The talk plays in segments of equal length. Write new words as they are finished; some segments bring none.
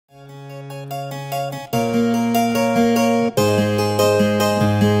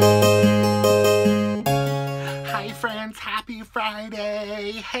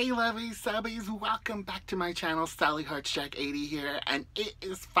to my channel. Sally Hearts Jack 80 here, and it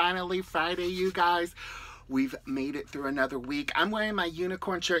is finally Friday, you guys. We've made it through another week. I'm wearing my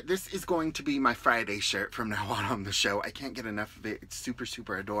unicorn shirt. This is going to be my Friday shirt from now on the show. I can't get enough of it. It's super,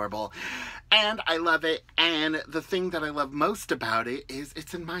 super adorable. And I love it. And the thing that I love most about it is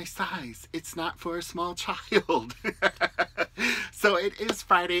it's in my size. It's not for a small child. So it is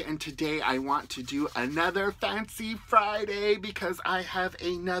Friday, and today I want to do another Fancy Friday because I have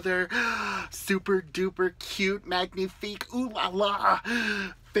another super duper cute, magnifique, ooh la la,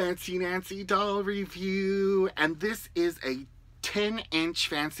 Fancy Nancy doll review. And this is a 10-inch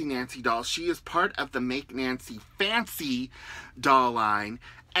Fancy Nancy doll. She is part of the Make Nancy Fancy doll line.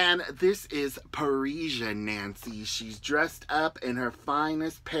 And this is Parisian Nancy. She's dressed up in her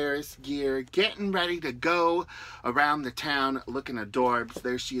finest Paris gear, getting ready to go around the town looking adorbs.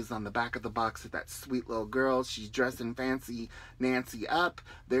 There she is on the back of the box with that sweet little girl. She's dressing Fancy Nancy up.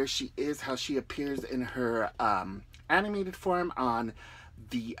 There she is, how she appears in her animated form on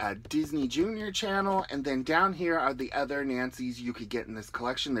the Disney Junior channel. And then down here are the other Nancys you could get in this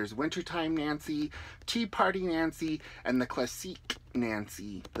collection. There's Wintertime Nancy, Tea Party Nancy, and the Classique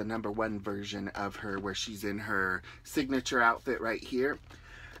Nancy, the #1 version of her, where she's in her signature outfit right here.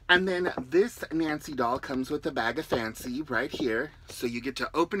 And then this Nancy doll comes with a bag of fancy right here, so you get to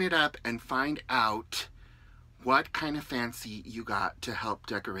open it up and find out what kind of fancy you got to help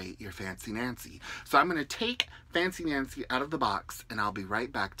decorate your Fancy Nancy. So I'm going to take Fancy Nancy out of the box, and I'll be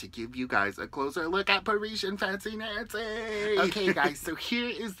right back to give you guys a closer look at Parisian Fancy Nancy. Okay guys, so here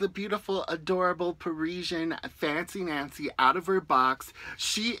is the beautiful, adorable Parisian Fancy Nancy out of her box.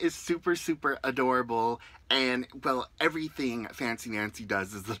 She is super, super adorable. And, well, everything Fancy Nancy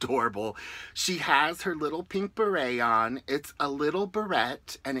does is adorable. She has her little pink beret on. It's a little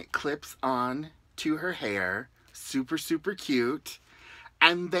barrette, and it clips on to her hair. Super, super cute.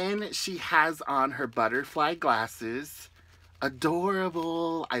 And then she has on her butterfly glasses.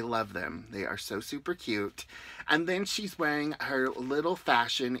 Adorable. I love them. They are so super cute. And then she's wearing her little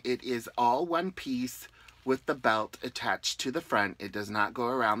fashion. It is all one piece with the belt attached to the front. It does not go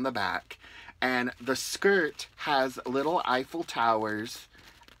around the back. And the skirt has little Eiffel Towers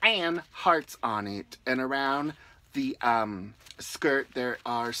and hearts on it. And around the skirt there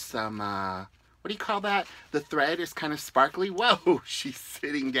are some, what do you call that? The thread is kind of sparkly. Whoa, she's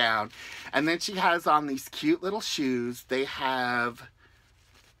sitting down. And then she has on these cute little shoes. They have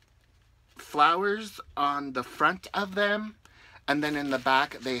flowers on the front of them. And then in the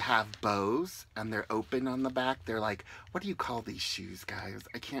back, they have bows, and they're open on the back. They're like, what do you call these shoes, guys?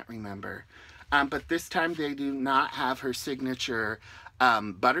 I can't remember. But this time, they do not have her signature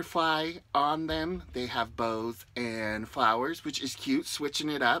butterfly on them. They have bows and flowers, which is cute, switching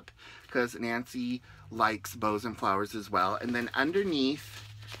it up, because Nancy likes bows and flowers as well. And then underneath,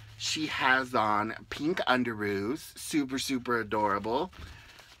 she has on pink underoos. Super, super adorable.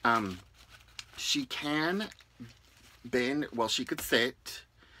 She can bend, well, she could sit,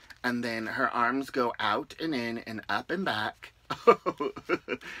 and then her arms go out and in and up and back.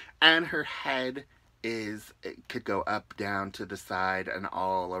 And her head is, it could go up, down, to the side, and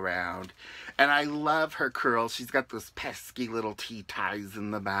all around. And I love her curls. She's got those pesky little tea ties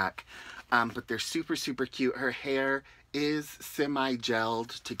in the back. But they're super, super cute. Her hair is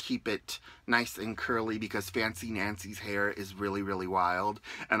semi-gelled to keep it nice and curly because Fancy Nancy's hair is really, really wild.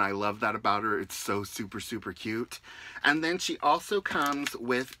 And I love that about her. It's so super, super cute. And then she also comes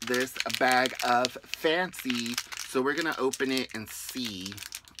with this bag of fancy. So we're going to open it and see.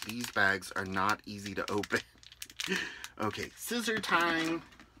 These bags are not easy to open. Okay, scissor time.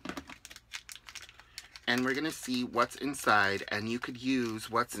 And we're going to see what's inside, and you could use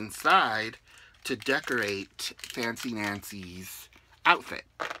what's inside to decorate Fancy Nancy's outfit.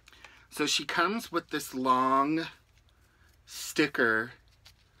 So she comes with this long sticker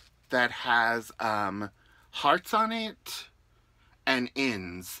that has hearts on it and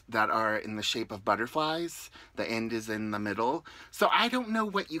ends that are in the shape of butterflies. The end is in the middle. So I don't know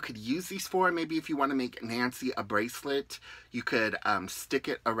what you could use these for. Maybe if you want to make Nancy a bracelet, you could stick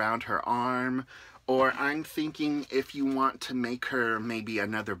it around her arm. Or I'm thinking if you want to make her maybe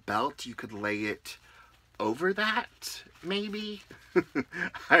another belt, you could lay it over that, maybe?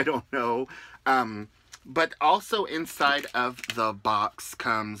 I don't know. But also inside of the box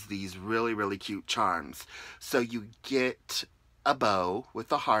comes these really, really cute charms. So you get a bow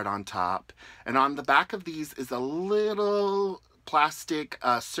with a heart on top. And on the back of these is a little plastic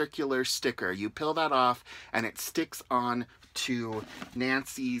circular sticker. You peel that off and it sticks on to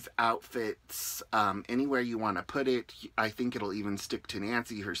Nancy's outfits anywhere you want to put it. I think it'll even stick to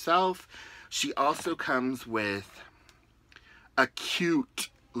Nancy herself. She also comes with a cute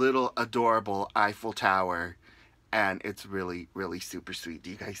little adorable Eiffel Tower. And it's really, really super sweet. Do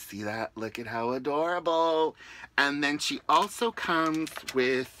you guys see that? Look at how adorable. And then she also comes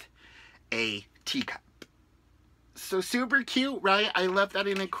with a teacup. So super cute, right? I love that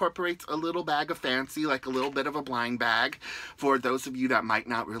it incorporates a little bag of fancy, like a little bit of a blind bag. For those of you that might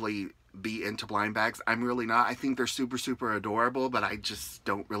not really be into blind bags, I'm really not. I think they're super, super adorable, but I just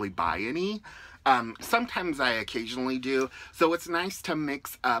don't really buy any. Sometimes I occasionally do. So it's nice to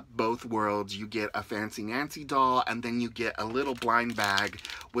mix up both worlds. You get a fancy Nancy doll, and then you get a little blind bag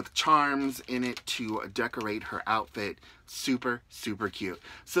with charms in it to decorate her outfit. Super, super cute.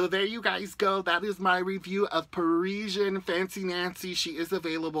 So there you guys go. That is my review of Parisian Fancy Nancy. She is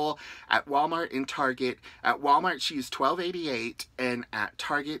available at Walmart and Target. At Walmart, she's $12.88, and at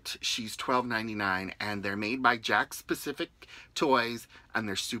Target, she's $12.99. And they're made by Jakks Pacific Toys, and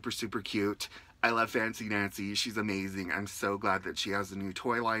they're super, super cute. I love Fancy Nancy. She's amazing. I'm so glad that she has a new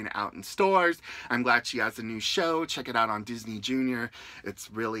toy line out in stores. I'm glad she has a new show. Check it out on Disney Junior. It's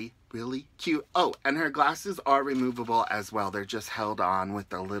really, really cute. Oh, and her glasses are removable as well. They're just held on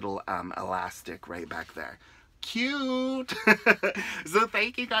with a little elastic right back there. Cute. So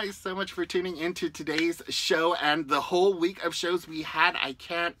thank you guys so much for tuning into today's show and the whole week of shows we had. I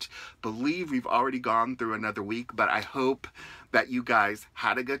can't believe we've already gone through another week, but I hope that you guys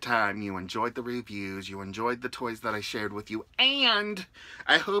had a good time. You enjoyed the reviews. You enjoyed the toys that I shared with you. And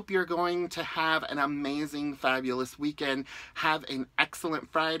I hope you're going to have an amazing, fabulous weekend. Have an excellent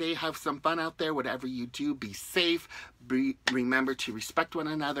Friday. Have some fun out there. Whatever you do, be safe. Remember to respect one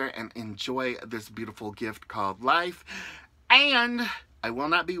another and enjoy this beautiful gift called life. And I will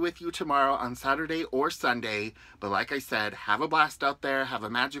not be with you tomorrow on Saturday or Sunday, but like I said, have a blast out there, have a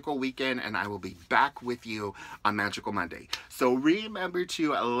magical weekend, and I will be back with you on Magical Monday. So remember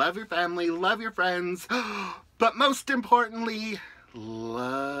to love your family, love your friends, but most importantly,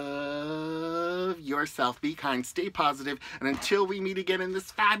 love yourself. Be kind, stay positive, and until we meet again in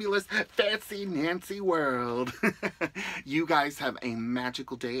this fabulous, fancy Nancy world, you guys have a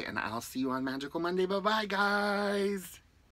magical day, and I'll see you on Magical Monday. Bye-bye, guys.